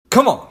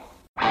Come on.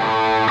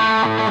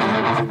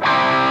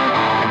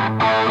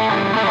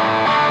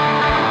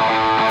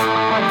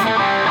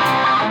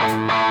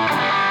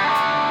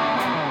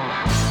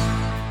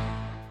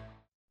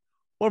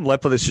 Welcome to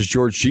Life This is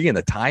George G, and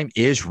the time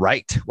is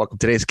right. Welcome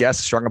to today's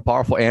guest, strong and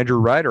powerful Andrew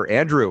Ryder.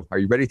 Andrew, are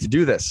you ready to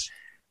do this?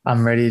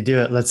 I'm ready to do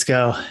it. Let's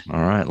go.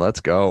 All right,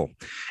 let's go.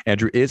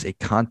 Andrew is a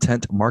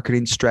content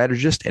marketing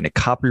strategist and a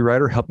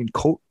copywriter helping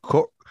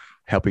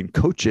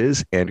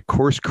coaches and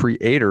course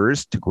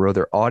creators to grow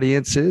their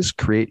audiences,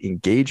 create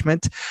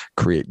engagement,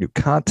 create new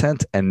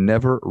content, and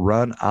never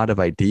run out of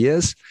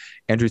ideas.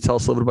 Andrew, tell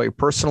us a little bit about your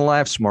personal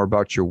life, some more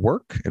about your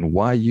work, and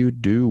why you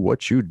do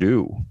what you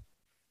do.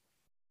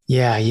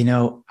 Yeah,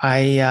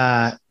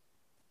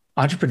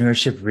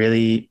 entrepreneurship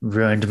really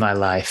ruined my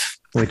life,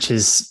 which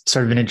is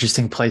sort of an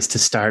interesting place to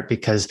start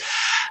because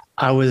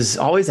I was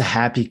always a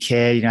happy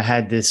kid. I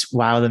had this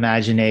wild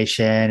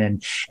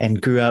imagination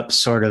and grew up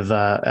sort of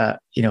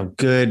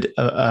good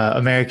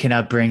American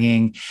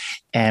upbringing,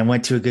 and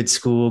went to a good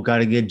school,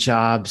 got a good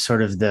job,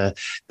 sort of the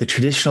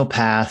traditional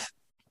path.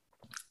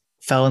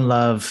 Fell in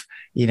love,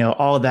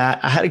 all of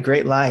that. I had a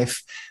great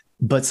life,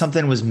 but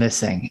something was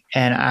missing.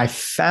 And I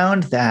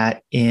found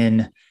that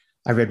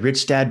I read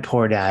Rich Dad,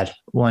 Poor Dad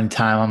one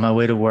time on my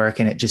way to work,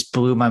 and it just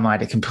blew my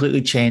mind. It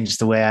completely changed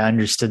the way I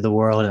understood the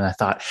world. And I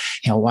thought,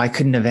 why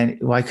couldn't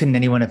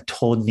anyone have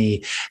told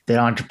me that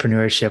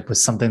entrepreneurship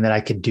was something that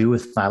I could do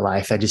with my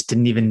life? I just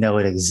didn't even know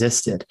it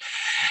existed.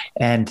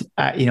 And,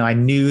 I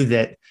knew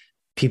that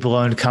people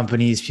owned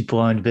companies, people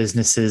owned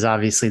businesses,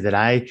 obviously, that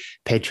I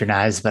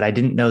patronized, but I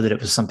didn't know that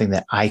it was something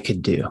that I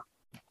could do.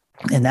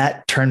 And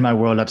that turned my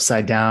world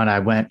upside down. I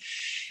went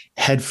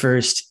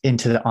headfirst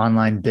into the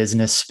online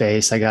business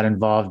space. I got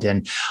involved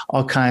in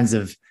all kinds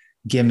of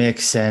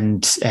gimmicks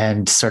and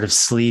sort of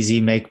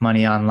sleazy make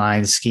money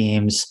online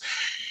schemes.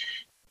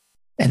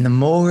 And the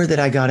more that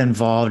I got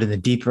involved and the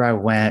deeper I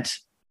went,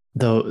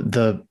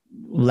 the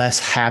less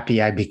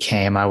happy I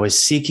became. I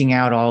was seeking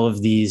out all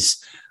of these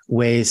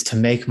ways to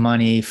make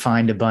money,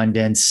 find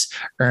abundance,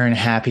 earn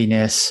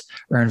happiness,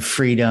 earn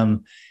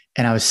freedom.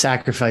 And I was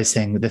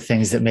sacrificing the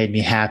things that made me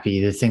happy,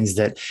 the things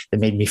that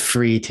made me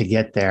free to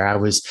get there.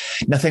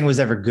 Nothing was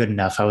ever good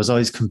enough. I was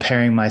always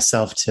comparing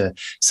myself to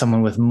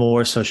someone with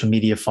more social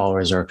media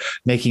followers or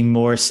making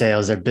more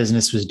sales. Their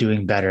business was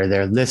doing better.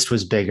 Their list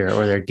was bigger,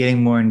 or they're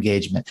getting more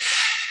engagement.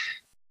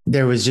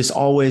 There was just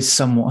always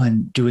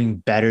someone doing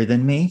better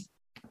than me.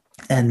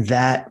 And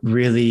that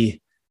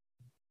really,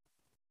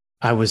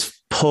 I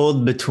was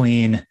pulled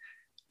between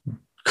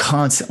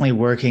constantly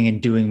working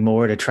and doing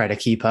more to try to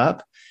keep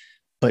up,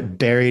 but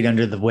buried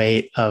under the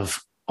weight of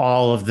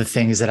all of the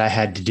things that I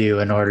had to do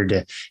in order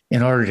to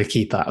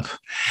keep up.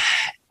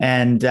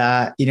 And,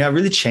 it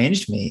really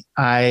changed me.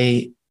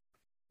 I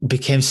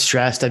became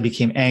stressed. I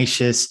became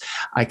anxious.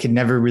 I could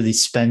never really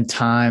spend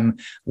time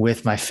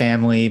with my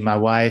family, my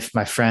wife,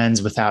 my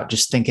friends without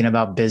just thinking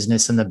about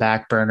business in the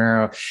back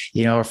burner,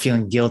 or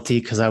feeling guilty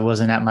because I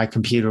wasn't at my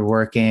computer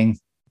working.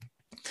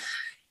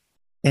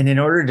 And in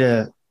order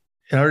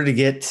to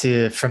get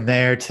from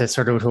there to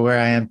sort of to where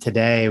I am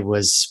today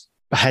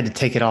I had to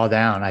take it all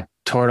down. I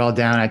tore it all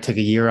down. I took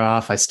a year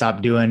off. I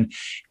stopped doing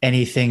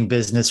anything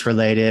business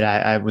related.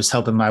 I was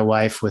helping my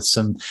wife with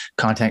some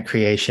content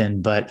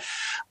creation, but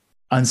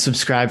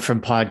unsubscribed from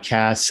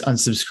podcasts,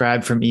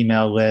 unsubscribed from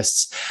email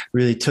lists,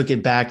 really took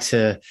it back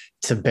to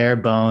bare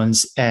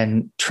bones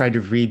and tried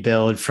to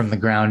rebuild from the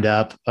ground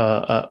up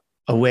a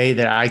way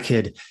that I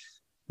could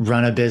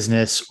run a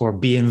business or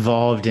be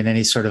involved in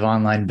any sort of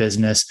online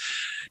business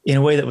in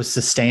a way that was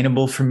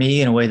sustainable for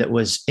me, in a way that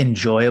was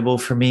enjoyable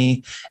for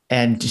me,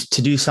 and just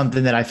to do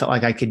something that I felt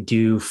like I could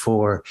do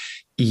for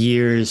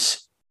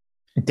years,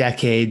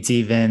 decades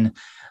even,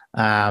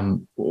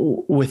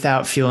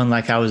 without feeling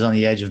like I was on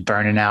the edge of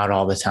burning out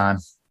all the time.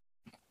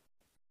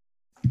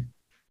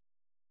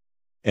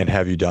 And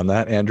have you done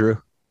that, Andrew?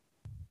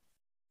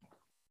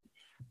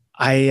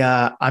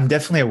 I'm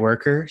definitely a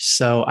worker,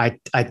 so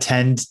I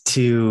tend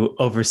to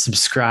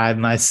oversubscribe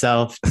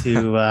myself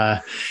to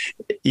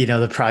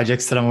the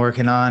projects that I'm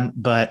working on.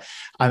 But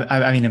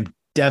I'm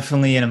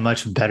definitely in a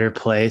much better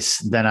place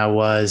than I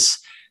was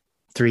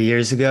 3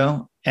 years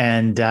ago,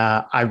 and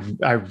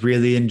I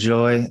really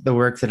enjoy the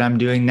work that I'm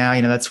doing now.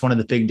 That's one of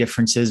the big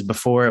differences.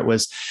 Before, it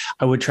was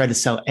I would try to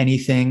sell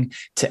anything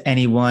to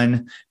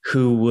anyone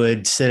who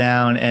would sit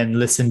down and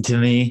listen to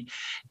me.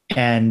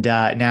 And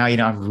now,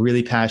 I'm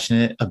really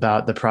passionate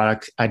about the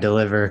product I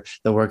deliver,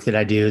 the work that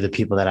I do, the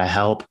people that I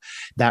help.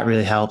 That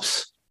really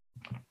helps.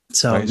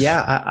 So, nice.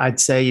 Yeah,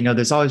 I'd say,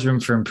 there's always room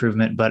for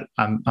improvement, but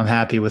I'm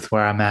happy with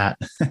where I'm at.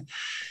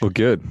 Well,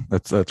 good.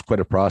 That's quite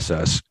a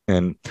process.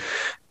 And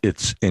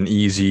it's an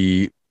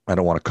easy, I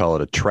don't want to call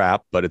it a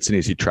trap, but it's an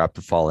easy trap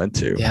to fall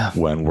into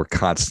when we're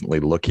constantly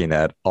looking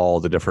at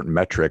all the different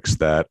metrics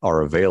that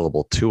are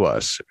available to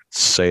us: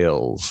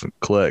 sales,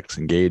 clicks,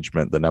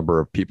 engagement, the number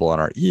of people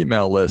on our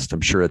email list. I'm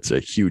sure it's a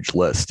huge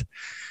list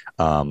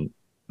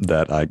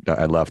that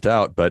I left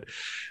out, but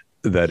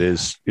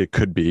it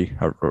could be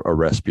a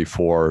recipe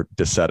for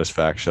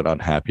dissatisfaction,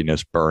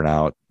 unhappiness,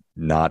 burnout,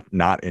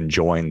 not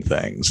enjoying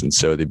things. And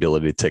so the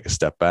ability to take a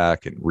step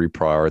back and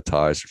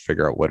reprioritize or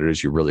figure out what it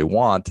is you really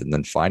want and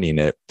then finding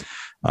it,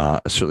 I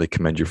certainly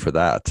commend you for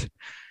that. Do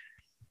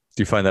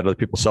you find that other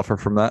people suffer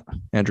from that,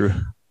 Andrew?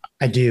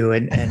 I do. I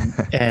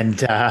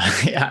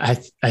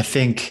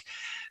think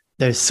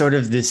there's sort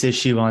of this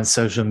issue on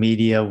social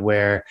media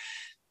where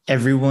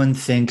everyone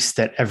thinks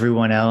that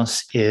everyone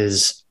else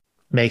is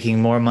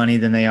making more money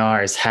than they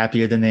are, is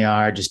happier than they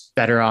are, just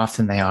better off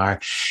than they are.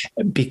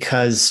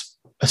 Because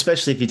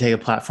especially if you take a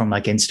platform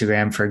like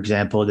Instagram, for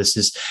example, this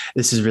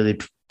is really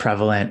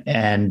prevalent.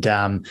 And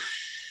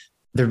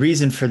the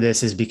reason for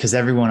this is because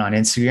everyone on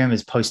Instagram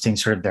is posting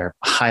sort of their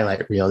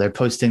highlight reel. They're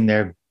posting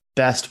their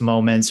best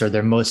moments or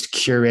their most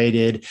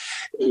curated,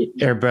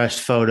 airbrushed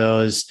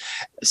photos,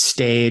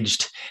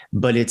 staged,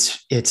 but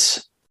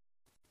it's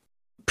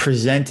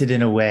presented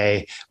in a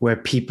way where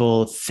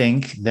people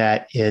think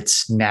that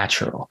it's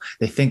natural.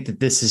 They think that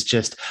this is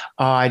just,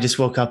 oh, I just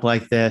woke up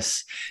like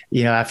this,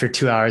 after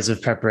 2 hours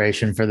of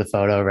preparation for the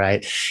photo,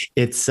 right?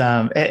 It's,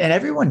 and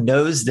everyone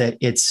knows that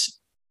it's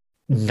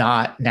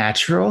not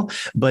natural,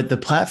 but the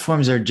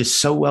platforms are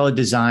just so well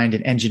designed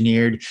and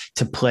engineered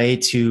to play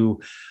to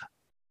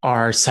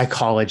our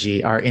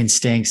psychology, our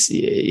instincts,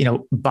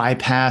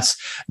 bypass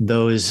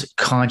those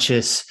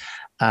conscious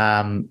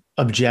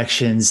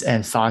objections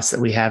and thoughts that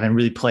we have and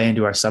really play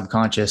into our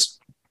subconscious.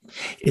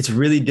 It's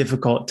really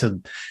difficult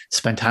to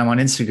spend time on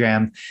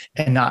Instagram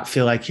and not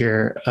feel like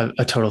you're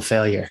a total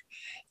failure.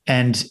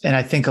 And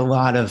I think a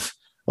lot of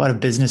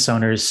business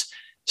owners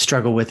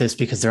struggle with this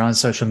because they're on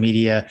social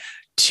media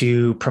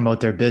to promote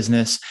their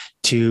business,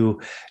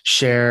 to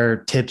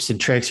share tips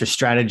and tricks or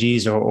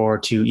strategies, or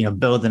to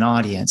build an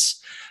audience.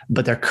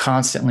 But they're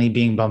constantly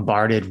being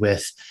bombarded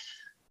with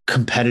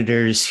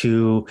competitors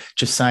who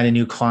just signed a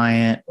new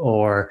client,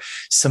 or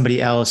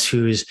somebody else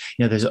who's,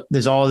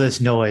 there's all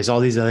this noise, all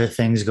these other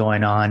things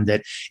going on,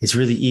 that it's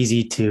really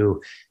easy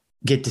to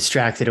get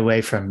distracted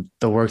away from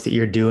the work that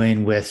you're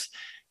doing with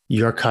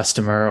your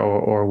customer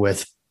or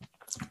with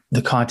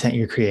the content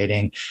you're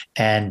creating.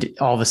 And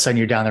all of a sudden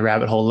you're down the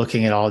rabbit hole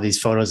looking at all these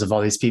photos of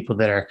all these people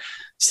that are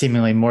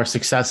seemingly more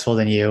successful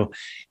than you.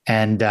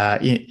 And,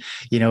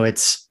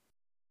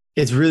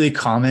 it's really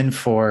common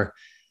for,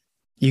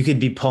 you could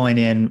be pulling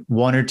in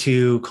 1 or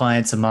 2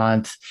 clients a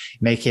month,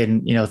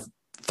 making,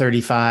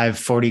 35,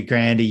 40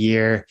 grand a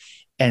year.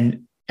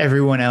 And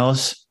everyone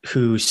else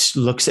who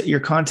looks at your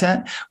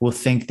content will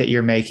think that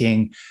you're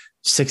making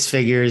 6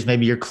 figures.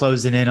 Maybe you're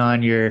closing in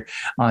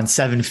on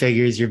 7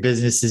 figures. Your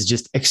business is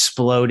just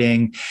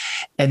exploding.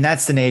 And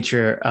that's the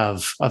nature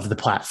of the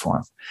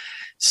platform.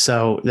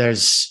 So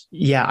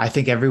I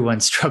think everyone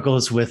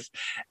struggles with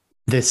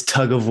this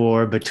tug of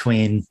war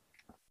between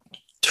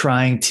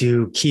trying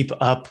to keep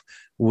up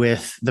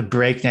with the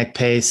breakneck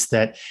pace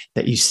that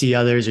you see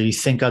others or you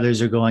think others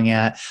are going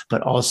at,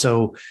 but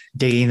also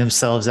digging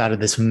themselves out of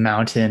this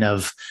mountain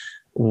of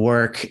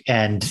work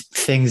and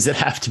things that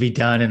have to be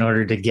done in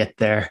order to get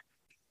there.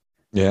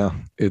 Yeah,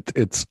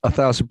 it's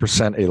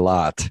 1,000% a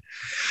lot.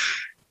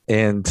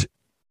 And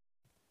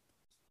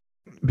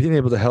being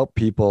able to help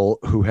people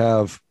who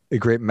have a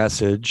great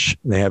message,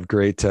 they have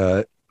great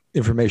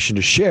information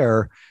to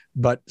share,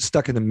 but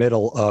stuck in the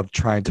middle of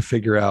trying to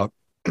figure out,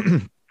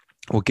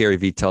 well, Gary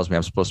Vee tells me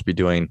I'm supposed to be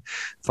doing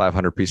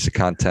 500 pieces of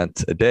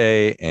content a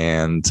day,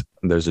 and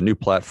there's a new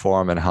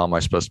platform, and how am I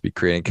supposed to be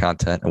creating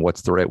content, and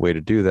what's the right way to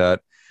do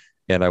that?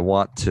 And I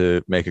want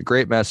to make a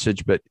great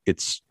message, but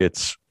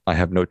I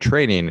have no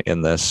training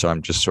in this, so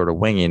I'm just sort of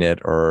winging it,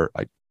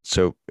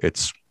 so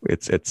it's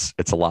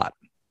a lot.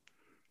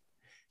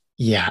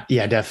 Yeah,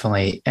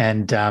 definitely.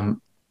 And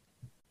so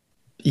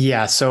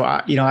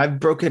I've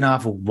broken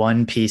off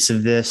one piece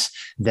of this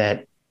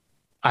that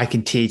I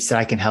can teach, that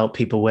I can help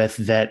people with,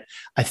 that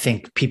I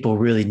think people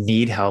really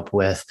need help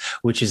with,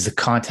 which is the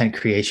content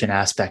creation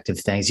aspect of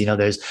things.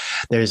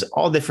 There's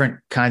all different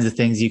kinds of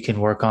things you can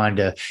work on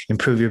to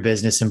improve your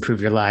business,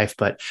 improve your life,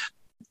 but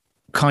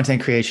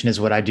content creation is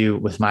what I do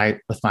with my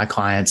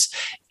clients.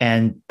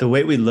 And the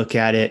way we look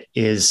at it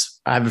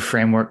is, I have a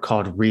framework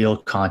called real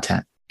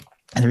content.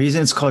 And the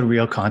reason it's called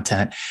real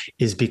content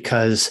is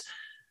because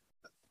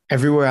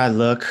everywhere I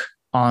look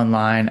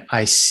online,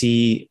 I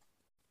see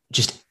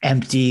just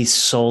empty,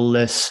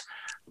 soulless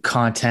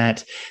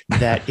content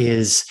that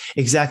is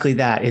exactly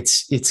that.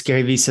 It's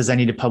Gary Vee says I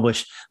need to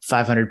publish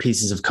 500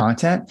 pieces of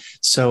content.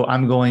 So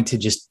I'm going to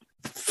just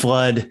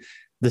flood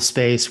the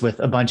space with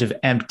a bunch of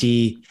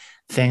empty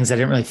things I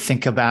didn't really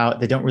think about.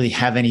 They don't really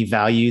have any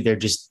value. They're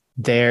just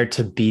there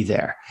to be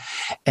there.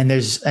 And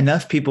there's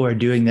enough people who are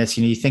doing this.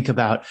 You think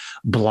about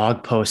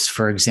blog posts,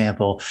 for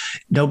example.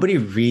 Nobody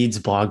reads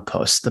blog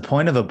posts. The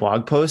point of a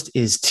blog post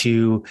is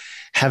to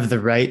have the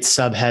right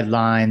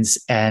subheadlines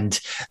and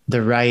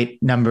the right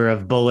number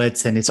of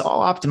bullets. And it's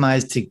all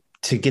optimized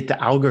to get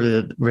the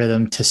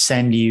algorithm to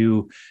send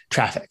you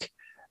traffic,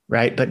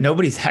 right? But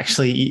nobody's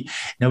actually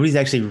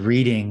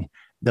reading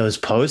those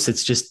posts.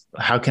 It's just,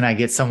 how can I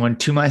get someone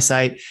to my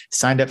site,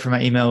 signed up for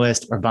my email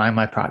list, or buying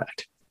my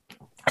product?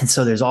 And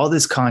so there's all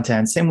this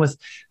content, same with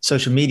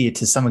social media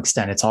to some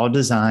extent. It's all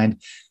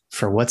designed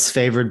for what's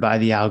favored by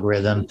the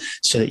algorithm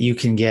so that you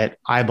can get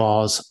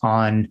eyeballs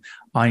on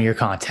your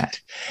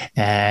content,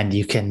 and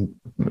you can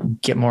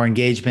get more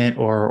engagement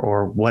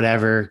or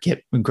whatever,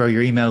 grow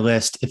your email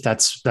list if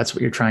that's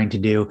what you're trying to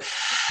do.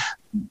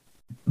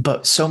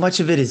 But so much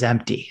of it is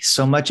empty.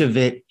 So much of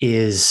it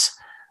is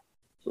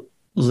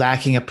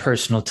lacking a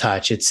personal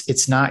touch.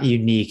 It's not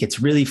unique. It's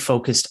really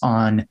focused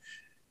on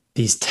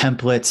these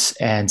templates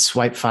and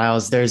swipe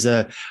files. There's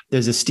a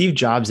Steve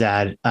Jobs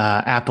ad,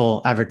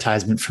 Apple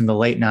advertisement from the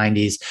late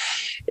 90s.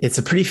 It's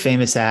a pretty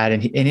famous ad.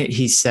 And in it,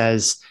 he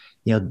says,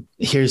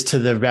 here's to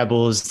the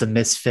rebels, the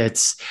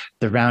misfits,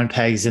 the round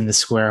pegs in the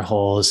square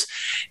holes.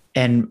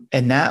 And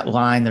that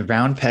line, the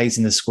round pegs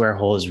in the square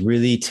holes,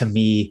 really, to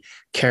me,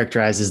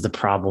 characterizes the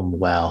problem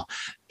well,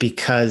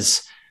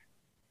 because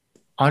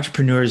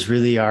entrepreneurs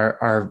really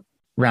are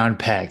round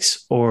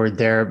pegs, or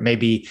they're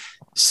maybe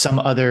some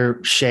other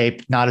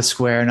shape, not a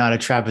square, not a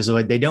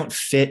trapezoid. They don't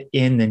fit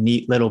in the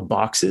neat little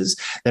boxes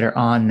that are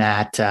on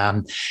that.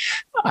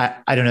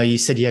 I don't know. You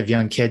said you have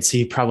young kids, so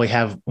you probably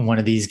have one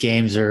of these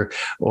games or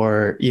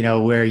where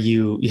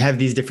you have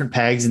these different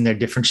pegs and they're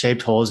different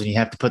shaped holes, and you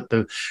have to put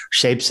the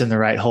shapes in the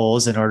right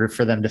holes in order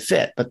for them to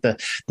fit. But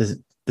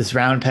this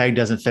round peg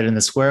doesn't fit in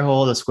the square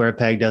hole. The square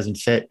peg doesn't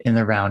fit in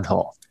the round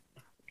hole.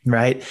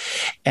 Right.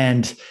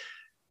 And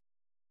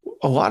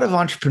a lot of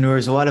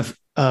entrepreneurs, a lot of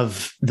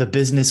the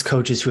business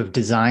coaches who have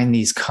designed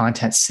these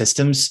content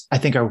systems, I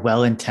think, are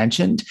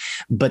well-intentioned,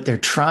 but they're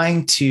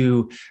trying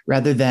to,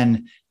 rather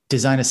than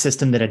design a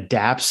system that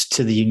adapts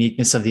to the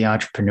uniqueness of the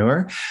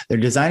entrepreneur, they're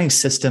designing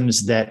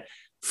systems that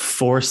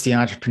force the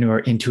entrepreneur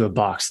into a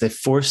box. They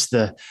force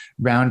the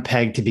round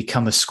peg to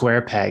become a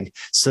square peg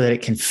so that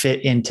it can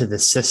fit into the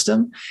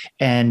system.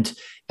 And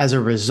as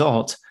a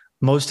result,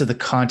 most of the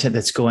content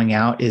that's going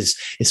out is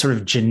sort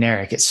of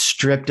generic. It's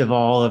stripped of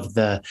all of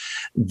the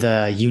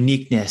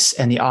uniqueness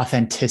and the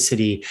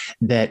authenticity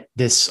that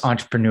this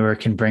entrepreneur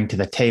can bring to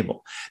the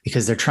table,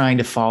 because they're trying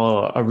to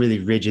follow a really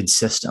rigid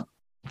system.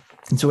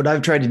 And so what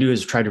I've tried to do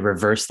is try to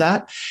reverse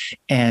that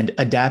and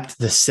adapt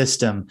the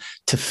system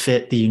to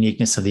fit the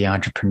uniqueness of the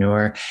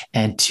entrepreneur,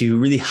 and to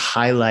really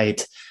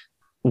highlight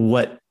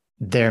what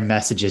their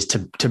message is,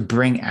 to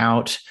bring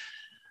out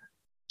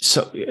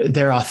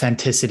their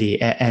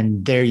authenticity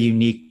and their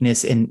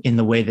uniqueness in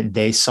the way that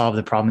they solve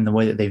the problem, in the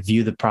way that they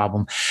view the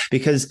problem.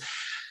 Because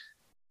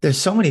there's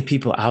so many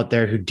people out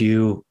there who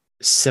do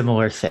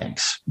similar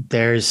things.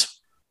 There's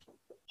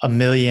a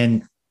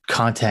million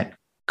content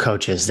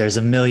coaches. There's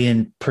a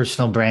million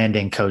personal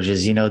branding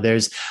coaches.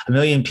 There's a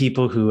million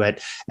people who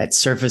at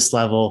surface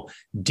level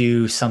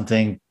do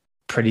something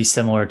pretty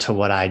similar to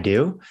what I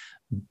do.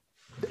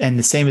 And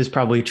the same is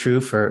probably true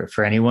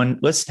for anyone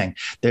listening.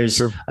 There's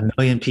a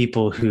million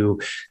people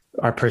who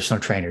are personal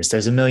trainers.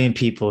 There's a million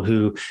people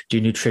who do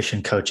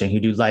nutrition coaching, who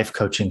do life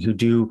coaching, who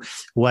do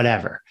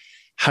whatever.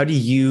 How do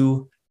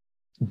you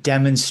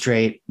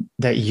demonstrate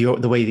that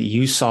the way that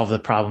you solve the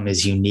problem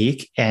is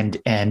unique,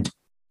 and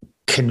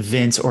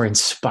convince or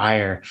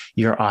inspire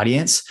your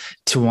audience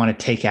to want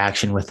to take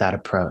action with that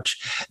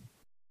approach?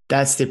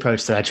 That's the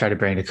approach that I try to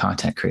bring to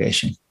content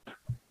creation.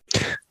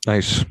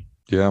 Nice.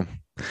 Yeah.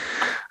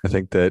 I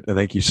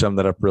think you summed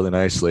that up really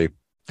nicely.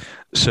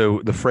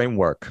 So the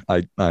framework,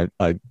 I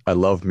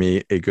love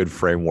me a good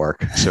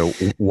framework. So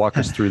walk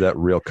us through that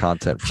real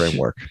content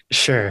framework.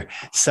 Sure.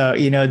 So,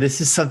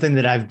 this is something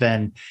that I've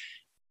been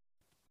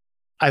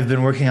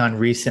working on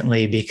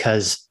recently,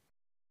 because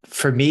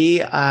for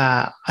me,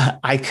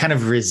 I kind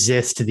of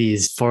resist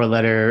these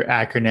 4-letter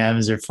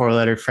acronyms or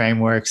 4-letter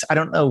frameworks. I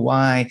don't know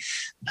why.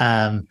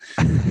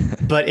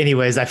 But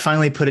anyways, I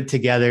finally put it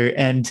together,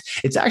 and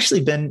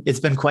it's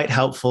been quite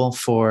helpful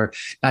for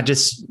not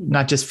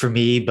just for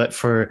me, but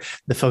for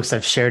the folks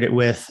I've shared it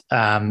with.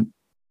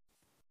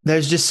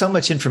 There's just so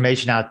much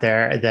information out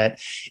there that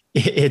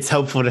it's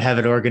helpful to have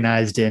it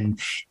organized in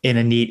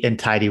a neat and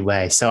tidy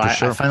way. So I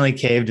finally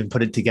caved and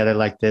put it together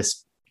like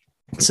this.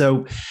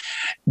 So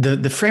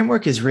the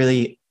framework is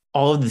really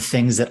all of the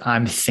things that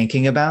I'm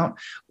thinking about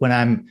when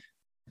I'm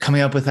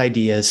coming up with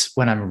ideas,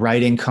 when I'm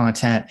writing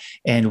content,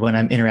 and when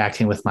I'm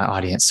interacting with my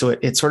audience. So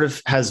it sort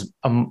of has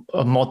a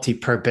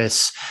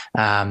multi-purpose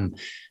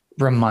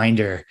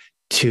reminder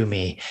to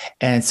me.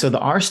 And so the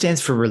R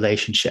stands for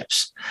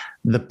relationships.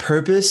 The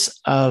purpose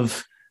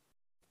of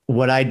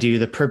what I do,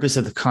 the purpose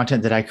of the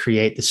content that I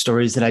create, the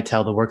stories that I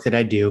tell, the work that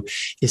I do,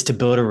 is to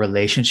build a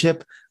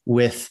relationship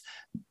with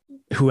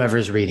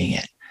whoever's reading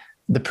it.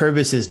 The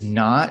purpose is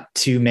not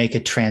to make a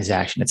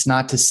transaction. It's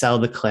not to sell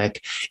the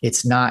click.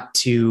 It's not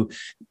to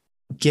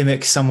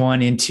gimmick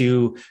someone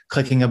into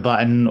clicking a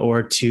button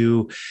or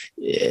to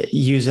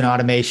use an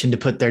automation to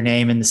put their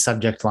name in the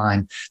subject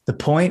line. The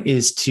point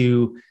is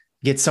to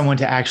get someone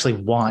to actually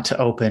want to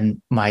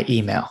open my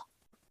email.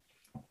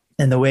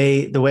 And the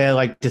way I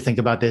like to think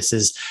about this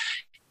is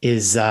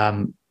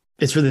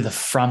it's really the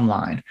from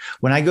line.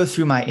 When I go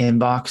through my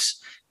inbox,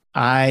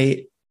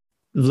 I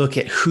look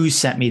at who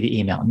sent me the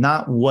email,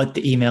 not what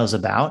the email is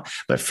about,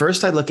 but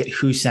first I look at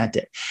who sent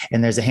it.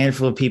 And there's a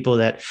handful of people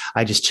that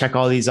I just check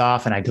all these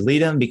off and I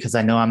delete them because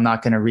I know I'm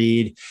not going to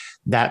read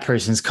that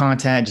person's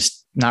content,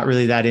 just not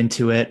really that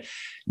into it.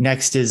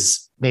 Next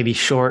is maybe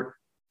short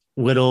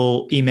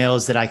little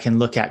emails that I can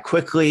look at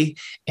quickly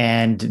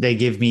and they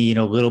give me,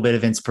 a little bit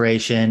of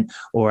inspiration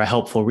or a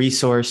helpful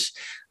resource.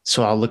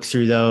 So I'll look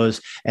through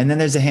those. And then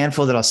there's a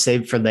handful that I'll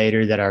save for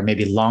later that are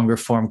maybe longer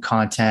form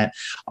content.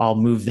 I'll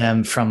move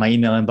them from my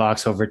email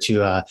inbox over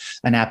to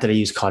an app that I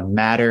use called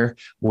Matter,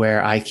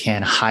 where I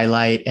can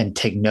highlight and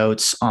take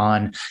notes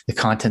on the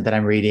content that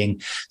I'm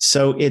reading.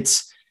 So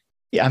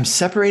I'm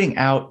separating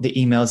out the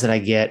emails that I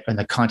get and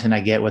the content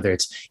I get, whether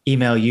it's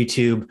email,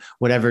 YouTube,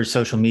 whatever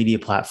social media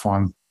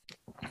platform.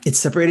 It's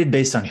separated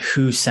based on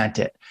who sent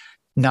it,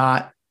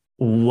 not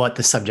what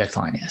the subject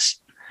line is.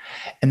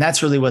 And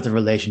that's really what the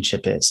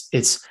relationship is.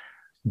 It's,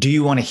 do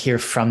you want to hear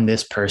from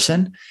this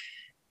person?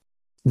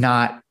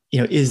 Not,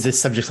 is this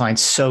subject line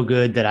so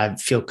good that I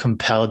feel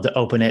compelled to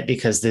open it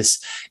because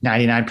this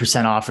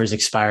 99% offer is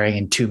expiring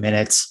in 2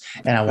 minutes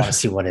and I want to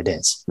see what it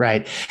is,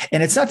 right?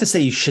 And it's not to say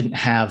you shouldn't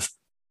have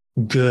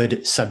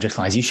good subject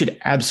lines. You should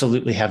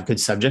absolutely have good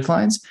subject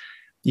lines.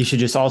 You should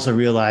just also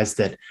realize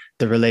that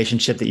the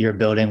relationship that you're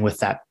building with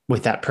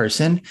that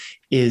person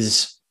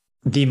is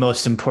the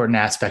most important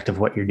aspect of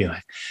what you're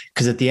doing.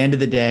 Because at the end of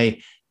the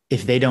day,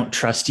 if they don't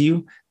trust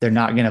you, they're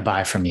not going to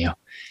buy from you.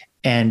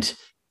 And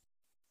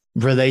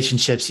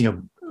relationships,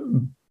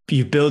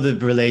 you build a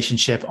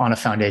relationship on a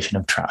foundation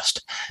of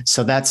trust.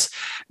 So that's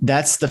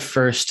the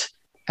first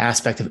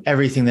aspect of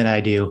everything that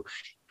I do,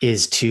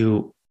 is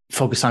to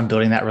focus on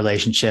building that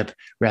relationship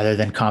rather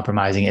than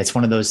compromising it. It's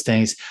one of those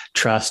things,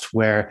 trust,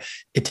 where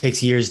it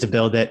takes years to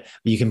build it,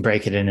 but you can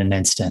break it in an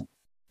instant.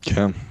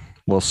 Yeah.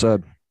 Well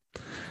said.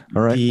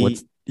 All right.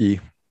 What's E?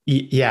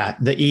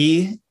 The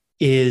E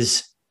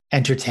is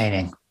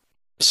entertaining.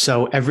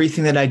 So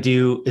everything that I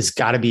do has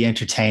got to be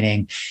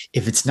entertaining.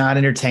 If it's not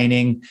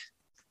entertaining,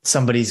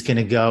 somebody's going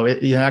to go,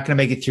 you're not going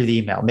to make it through the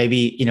email.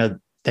 Maybe,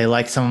 they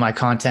like some of my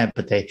content,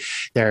 but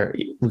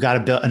we've got to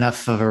build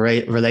enough of a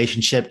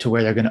relationship to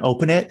where they're going to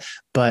open it.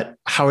 But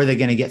how are they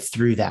going to get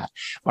through that?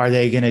 Are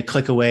they going to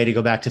click away to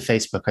go back to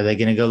Facebook? Are they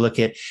going to go look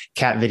at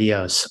cat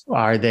videos?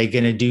 Are they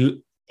going to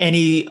do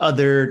any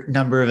other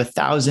number of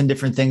 1,000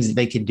 different things that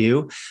they could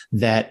do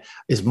that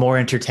is more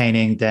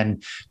entertaining than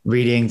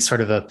reading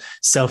sort of a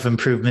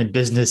self-improvement,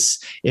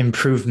 business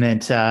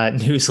improvement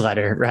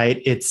newsletter,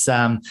 right? It's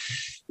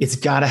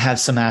got to have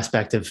some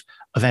aspect of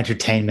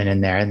entertainment in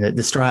there. And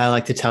the story I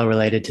like to tell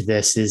related to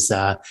this is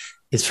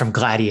from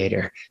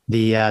Gladiator,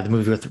 the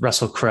movie with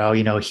Russell Crowe.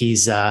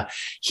 He's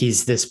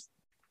this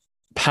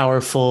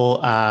powerful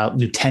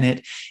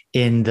lieutenant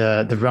in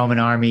the Roman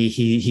army.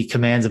 He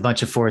commands a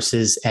bunch of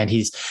forces, and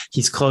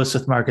he's close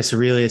with Marcus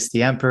Aurelius,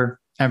 the emperor.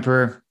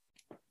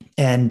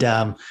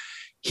 And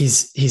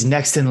he's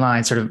next in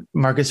line. Sort of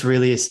Marcus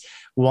Aurelius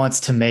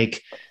wants to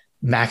make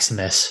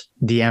Maximus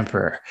the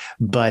emperor,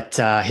 but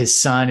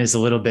his son is a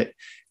little bit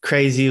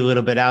crazy, a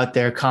little bit out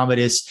there.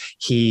 Commodus,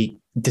 he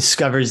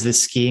discovers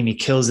this scheme. He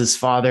kills his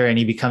father and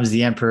he becomes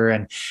the emperor,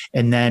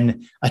 and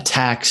then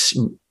attacks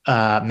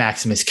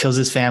Maximus, kills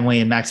his family,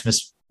 and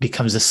Maximus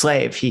becomes a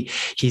slave.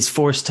 He's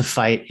forced to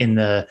fight in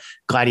the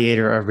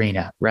gladiator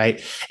arena,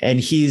 right? And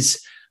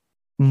he's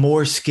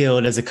more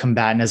skilled as a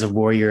combatant, as a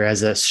warrior,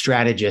 as a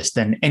strategist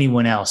than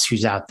anyone else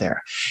who's out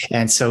there.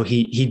 And so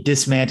he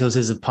dismantles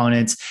his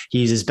opponents. He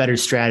uses better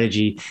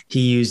strategy.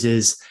 He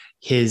uses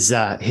his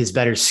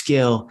better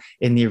skill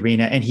in the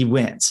arena, and he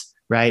wins,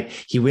 right?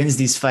 He wins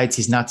these fights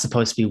he's not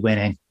supposed to be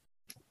winning.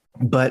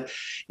 But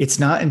it's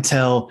not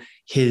until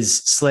his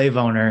slave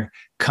owner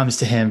comes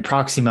to him,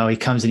 Proximo, he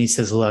comes and he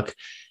says, look,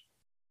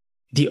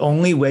 the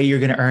only way you're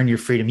going to earn your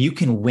freedom, you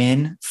can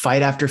win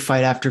fight after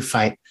fight after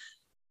fight.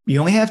 You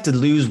only have to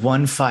lose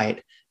one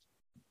fight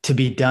to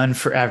be done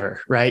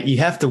forever, right? You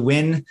have to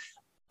win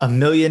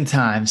 1,000,000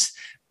 times,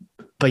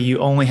 but you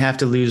only have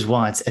to lose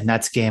once, and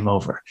that's game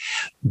over.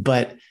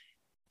 But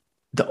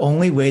the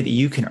only way that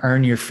you can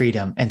earn your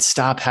freedom and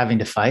stop having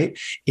to fight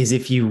is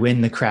if you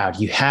win the crowd.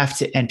 You have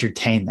to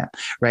entertain them,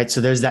 right? So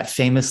there's that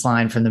famous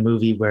line from the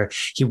movie where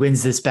he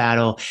wins this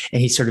battle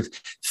and he sort of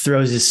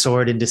throws his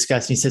sword in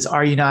disgust and he says,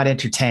 "Are you not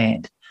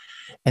entertained?"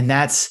 And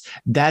that's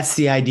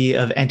the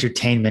idea of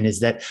entertainment, is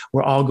that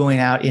we're all going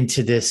out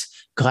into this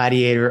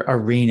gladiator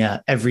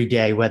arena every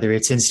day, whether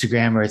it's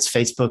Instagram or it's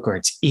Facebook or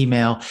it's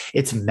email.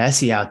 It's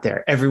messy out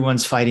there.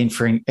 Everyone's fighting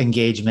for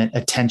engagement,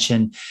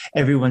 attention.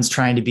 Everyone's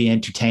trying to be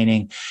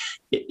entertaining.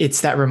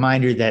 It's that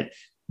reminder that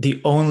the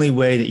only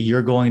way that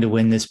you're going to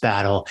win this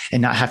battle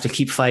and not have to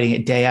keep fighting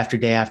it day after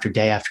day after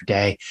day after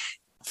day,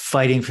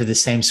 fighting for the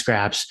same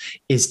scraps,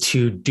 is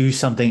to do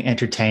something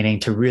entertaining,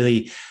 to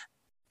really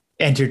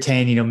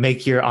entertain,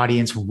 make your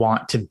audience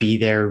want to be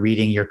there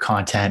reading your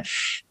content.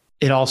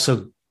 It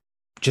also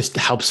just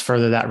helps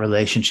further that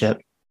relationship.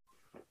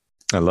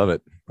 I love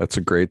it. That's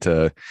a great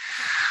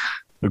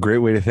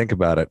way to think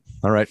about it.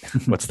 All right.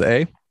 What's the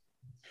A?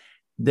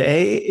 The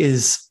A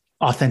is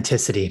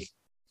authenticity.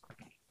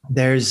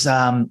 There's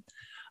a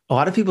a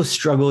lot of people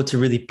struggle to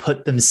really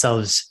put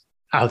themselves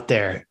out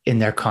there in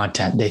their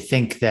content. They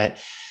think that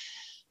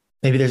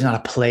maybe there's not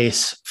a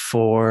place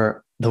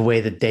for the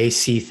way that they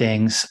see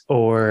things,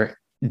 or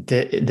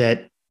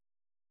that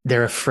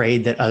they're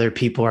afraid that other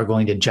people are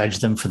going to judge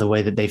them for the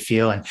way that they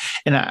feel.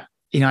 And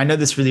I know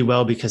this really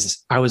well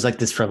because I was like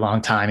this for a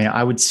long time.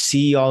 I would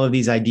see all of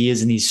these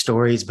ideas and these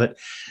stories, but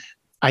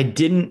I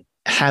didn't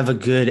have a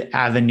good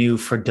avenue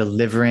for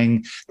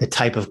delivering the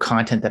type of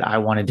content that I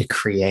wanted to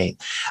create.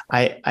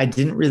 I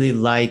didn't really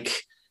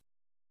like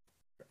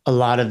a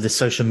lot of the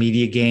social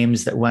media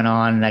games that went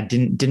on, and I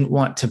didn't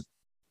want to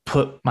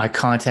put my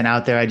content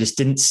out there. I just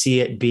didn't see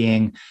it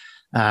being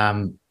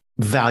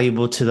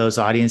valuable to those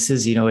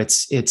audiences.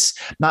 It's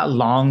not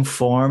long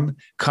form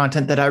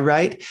content that I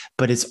write,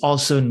 but it's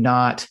also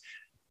not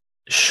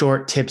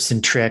short tips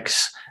and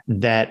tricks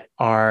that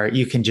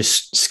you can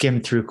just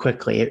skim through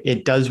quickly.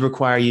 It does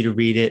require you to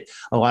read it.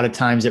 A lot of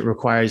times it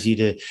requires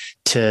you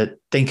to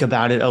think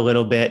about it a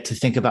little bit, to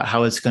think about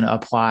how it's going to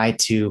apply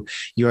to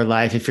your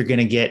life, if you're going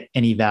to get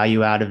any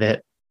value out of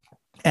it.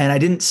 And I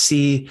didn't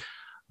see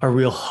a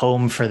real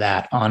home for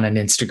that on an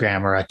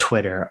Instagram or a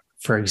Twitter,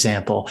 for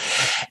example.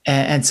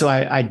 And so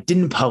I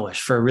didn't publish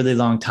for a really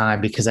long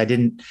time because I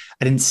didn't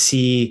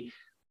see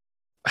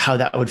how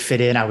that would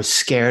fit in. I was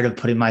scared of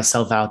putting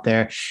myself out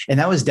there. And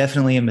that was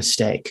definitely a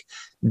mistake.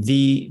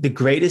 The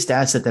greatest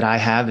asset that I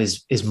have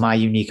is my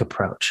unique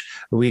approach.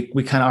 We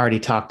kind of already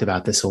talked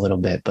about this a little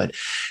bit, but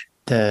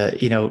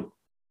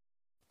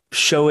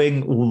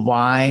showing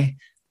why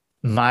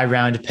my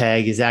round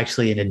peg is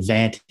actually an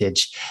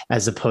advantage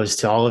as opposed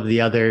to all of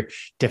the other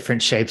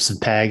different shapes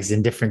of pegs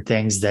and different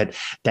things that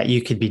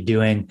you could be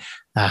doing.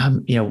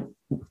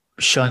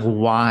 Showing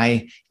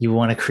why you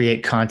want to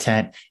create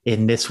content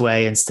in this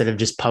way instead of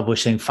just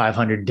publishing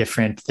 500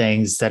 different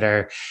things that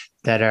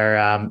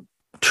are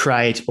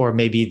trite, or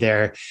maybe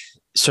they're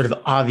sort of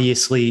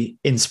obviously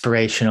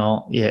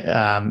inspirational.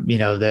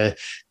 The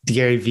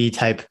Gary Vee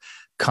type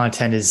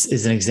content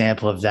is an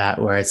example of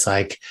that, where it's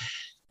like,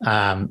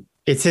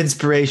 it's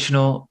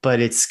inspirational, but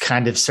it's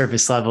kind of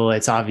surface level.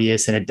 It's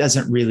obvious, and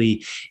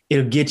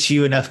it'll get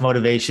you enough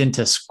motivation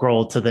to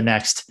scroll to the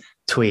next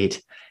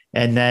tweet.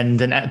 And then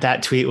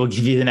that tweet will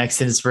give you the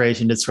next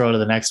inspiration to scroll to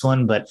the next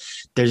one, but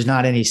there's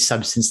not any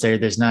substance there.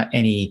 There's not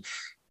any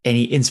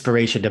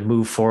inspiration to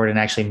move forward and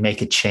actually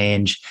make a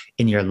change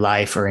in your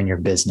life or in your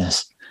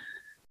business.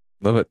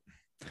 Love it.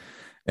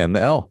 And the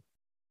L?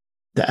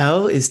 The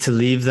L is to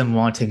leave them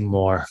wanting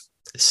more.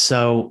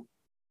 So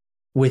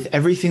with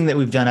everything that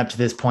we've done up to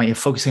this point, you're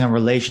focusing on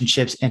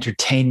relationships,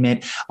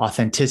 entertainment,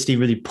 authenticity,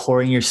 really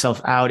pouring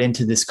yourself out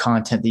into this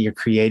content that you're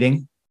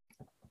creating.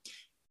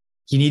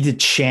 You need to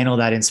channel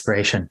that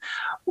inspiration.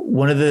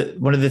 One of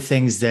the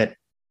things that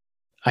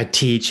I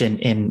teach,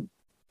 and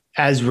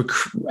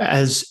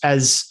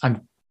as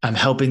I'm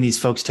helping these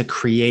folks to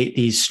create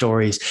these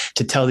stories,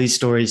 to tell these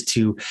stories,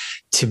 to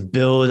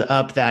build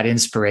up that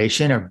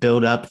inspiration or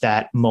build up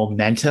that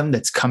momentum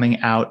that's coming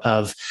out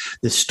of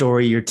the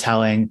story you're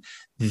telling,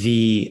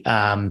 the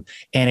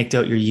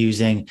anecdote you're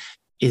using,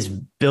 is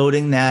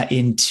building that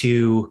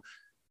into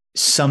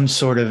some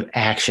sort of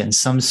action,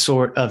 some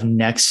sort of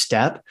next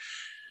step.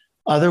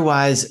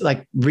 Otherwise,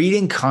 like,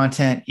 reading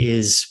content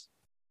is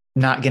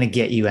not going to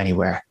get you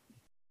anywhere.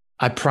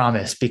 I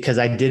promise, because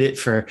I did it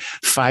for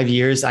 5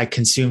 years. I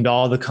consumed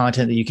all the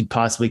content that you could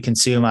possibly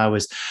consume. I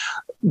was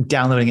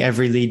downloading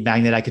every lead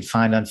magnet I could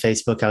find on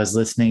Facebook. I was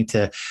listening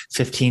to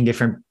 15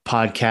 different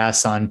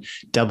podcasts on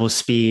double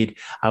speed.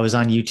 I was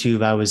on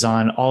YouTube. I was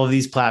on all of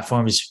these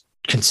platforms,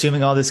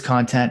 consuming all this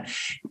content.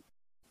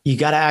 You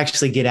got to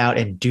actually get out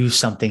and do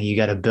something. You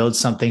got to build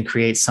something,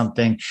 create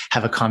something,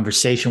 have a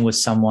conversation with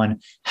someone,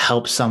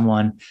 help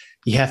someone.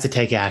 You have to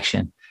take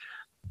action.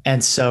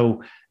 And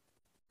so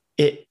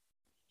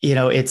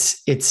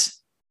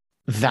it's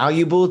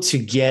valuable to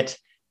get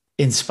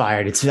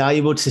inspired. It's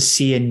valuable to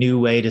see a new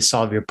way to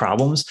solve your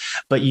problems,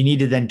 but you need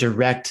to then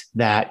direct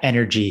that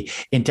energy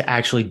into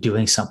actually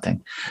doing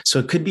something. So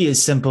it could be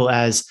as simple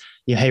as,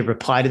 hey,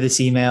 reply to this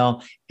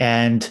email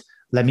and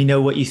let me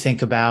know what you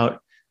think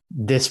about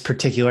this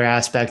particular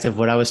aspect of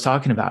what I was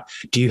talking about.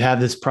 Do you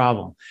have this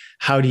problem?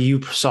 How do you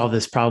solve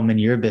this problem in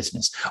your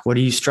business? What are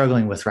you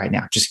struggling with right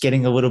now? Just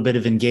getting a little bit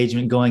of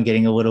engagement going,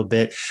 getting a little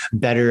bit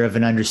better of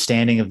an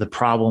understanding of the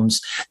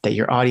problems that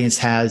your audience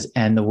has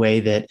and the way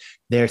that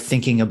they're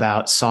thinking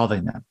about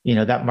solving them.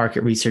 That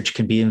market research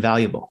can be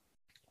invaluable.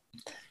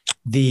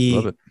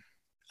 Love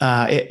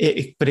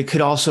it. But it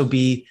could also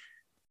be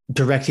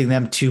directing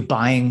them to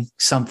buying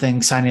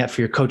something, signing up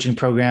for your coaching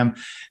program,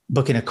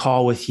 booking a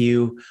call with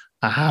you,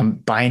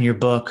 buying your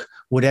book,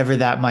 whatever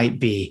that might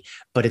be.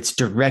 But it's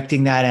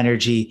directing that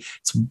energy.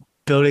 It's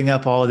building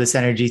up all of this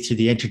energy through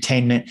the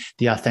entertainment,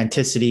 the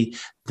authenticity,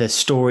 the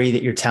story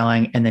that you're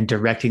telling, and then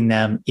directing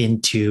them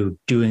into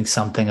doing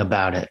something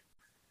about it.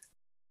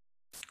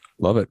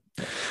 Love it.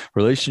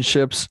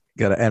 Relationships,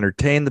 got to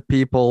entertain the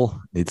people,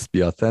 needs to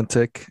be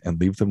authentic, and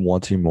leave them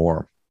wanting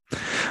more.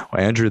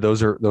 Well, Andrew,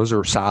 those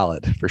are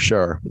solid for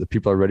sure. The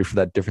people are ready for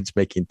that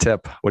difference-making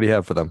tip. What do you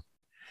have for them?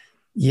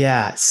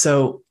 Yeah.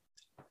 So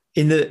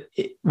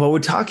while we're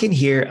talking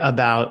here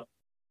about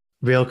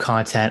real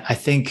content, I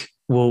think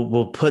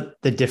we'll put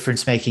the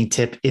difference making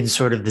tip in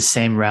sort of the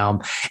same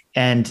realm,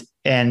 and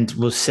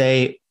we'll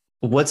say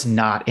what's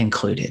not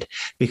included,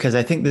 because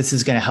I think this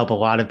is going to help a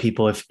lot of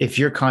people. If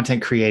you're a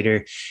content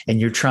creator and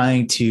you're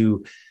trying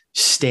to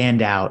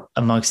stand out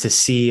amongst a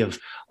sea of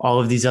all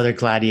of these other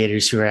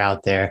gladiators who are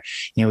out there,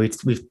 you know,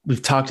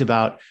 we've talked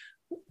about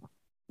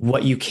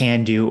what you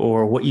can do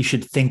or what you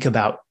should think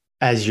about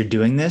as you're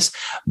doing this,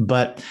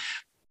 but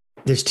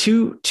there's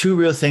two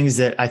real things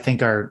that I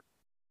think are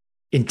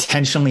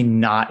intentionally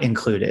not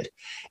included.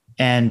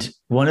 And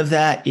one of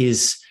that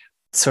is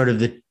sort of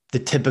the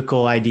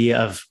typical idea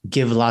of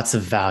give lots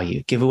of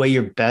value, give away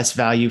your best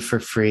value for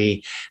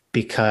free,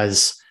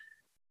 because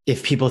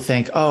if people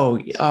think, oh,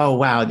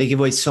 wow, they give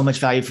away so much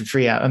value for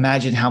free,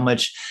 imagine how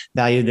much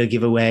value they'll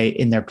give away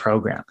in their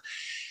program.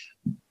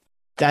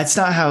 That's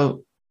not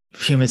how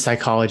human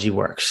psychology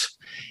works.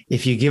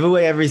 If you give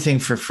away everything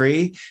for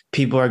free,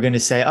 people are going to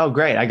say, oh,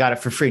 great, I got it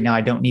for free. Now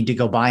I don't need to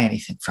go buy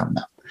anything from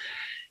them.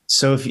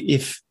 So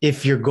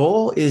if your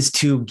goal is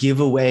to give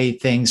away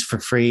things for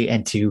free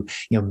and to, you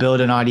know,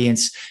 build an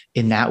audience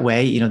in that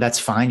way, you know, that's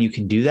fine. You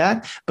can do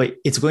that, but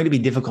it's going to be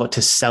difficult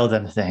to sell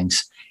them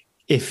things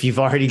if you've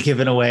already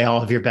given away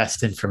all of your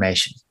best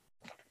information.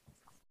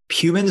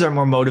 Humans are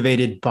more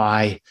motivated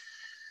by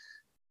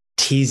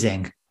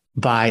teasing,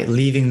 by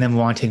leaving them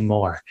wanting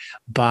more,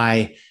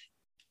 by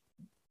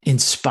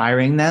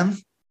inspiring them,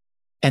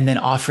 and then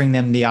offering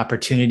them the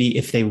opportunity,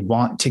 if they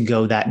want to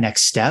go that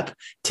next step,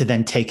 to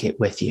then take it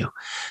with you.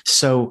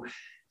 So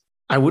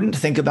I wouldn't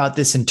think about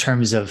this in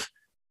terms of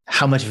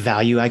how much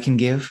value I can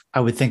give. I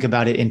would think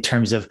about it in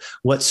terms of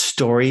what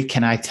story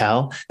can I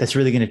tell that's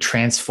really going to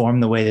transform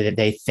the way that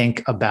they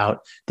think about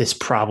this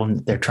problem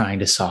that they're trying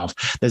to solve.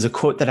 There's a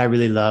quote that I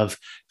really love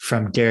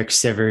from Derek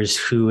Sivers,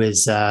 who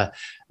is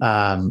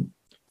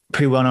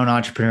pretty well-known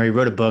entrepreneur. He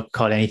wrote a book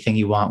called Anything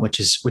You Want, which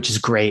is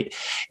great.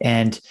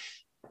 And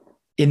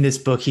in this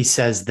book, he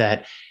says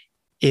that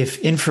if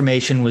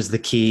information was the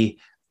key,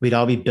 we'd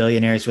all be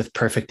billionaires with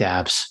perfect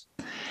abs.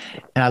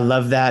 And I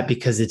love that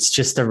because it's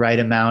just the right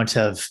amount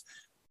of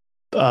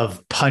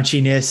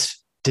punchiness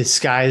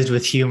disguised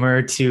with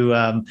humor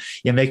to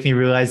make me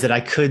realize that I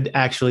could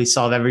actually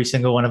solve every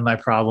single one of my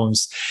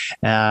problems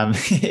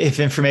if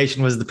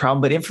information was the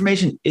problem. But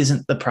information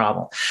isn't the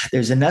problem.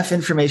 There's enough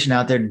information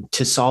out there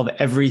to solve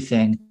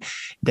everything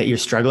that you're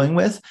struggling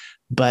with,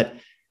 but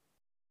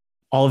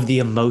all of the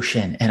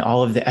emotion and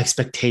all of the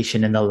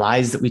expectation and the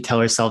lies that we tell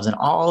ourselves and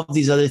all of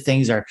these other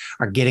things are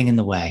getting in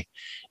the way.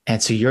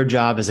 And so your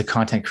job as a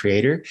content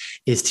creator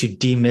is to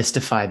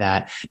demystify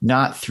that,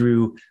 not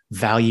through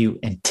value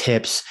and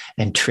tips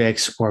and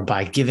tricks or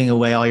by giving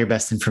away all your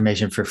best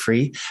information for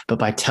free, but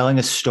by telling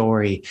a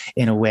story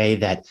in a way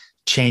that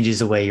changes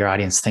the way your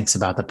audience thinks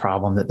about the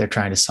problem that they're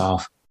trying to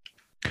solve.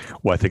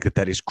 Well, I think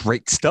that is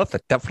great stuff.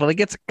 That definitely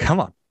gets it.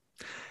 Come on.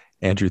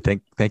 Andrew,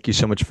 thank you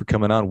so much for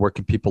coming on. Where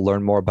can people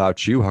learn more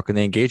about you? How can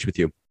they engage with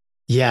you?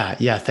 Yeah.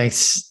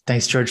 Thanks,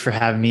 George, for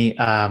having me.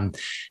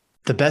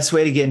 The best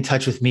way to get in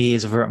touch with me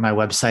is over at my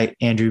website,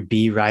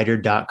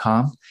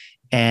 andrewbrider.com.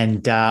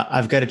 And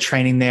I've got a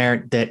training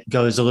there that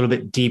goes a little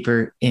bit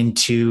deeper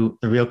into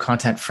the Real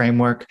Content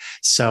Framework.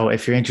 So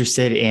if you're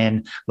interested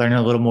in learning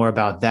a little more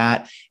about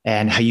that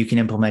and how you can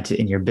implement it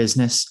in your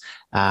business,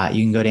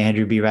 you can go to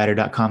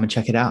andrewbrider.com and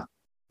check it out.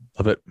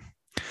 Love it.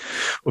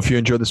 Well, if you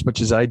enjoyed this as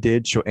much as I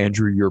did, show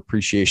Andrew your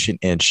appreciation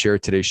and share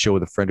today's show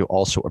with a friend who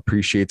also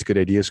appreciates good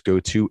ideas. Go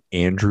to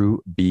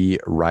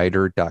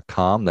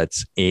andrewbrider.com.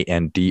 That's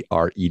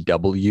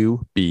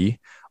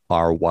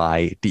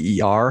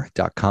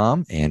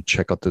AndrewBryder.com and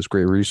check out those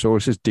great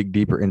resources. Dig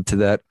deeper into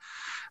that.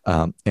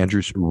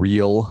 Andrew's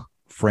Real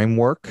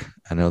Framework.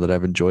 I know that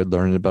I've enjoyed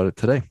learning about it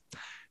today.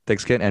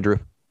 Thanks again, Andrew.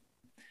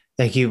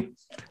 Thank you.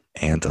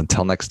 And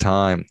until next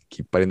time,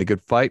 keep fighting the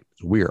good fight.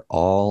 We are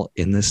all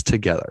in this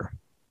together.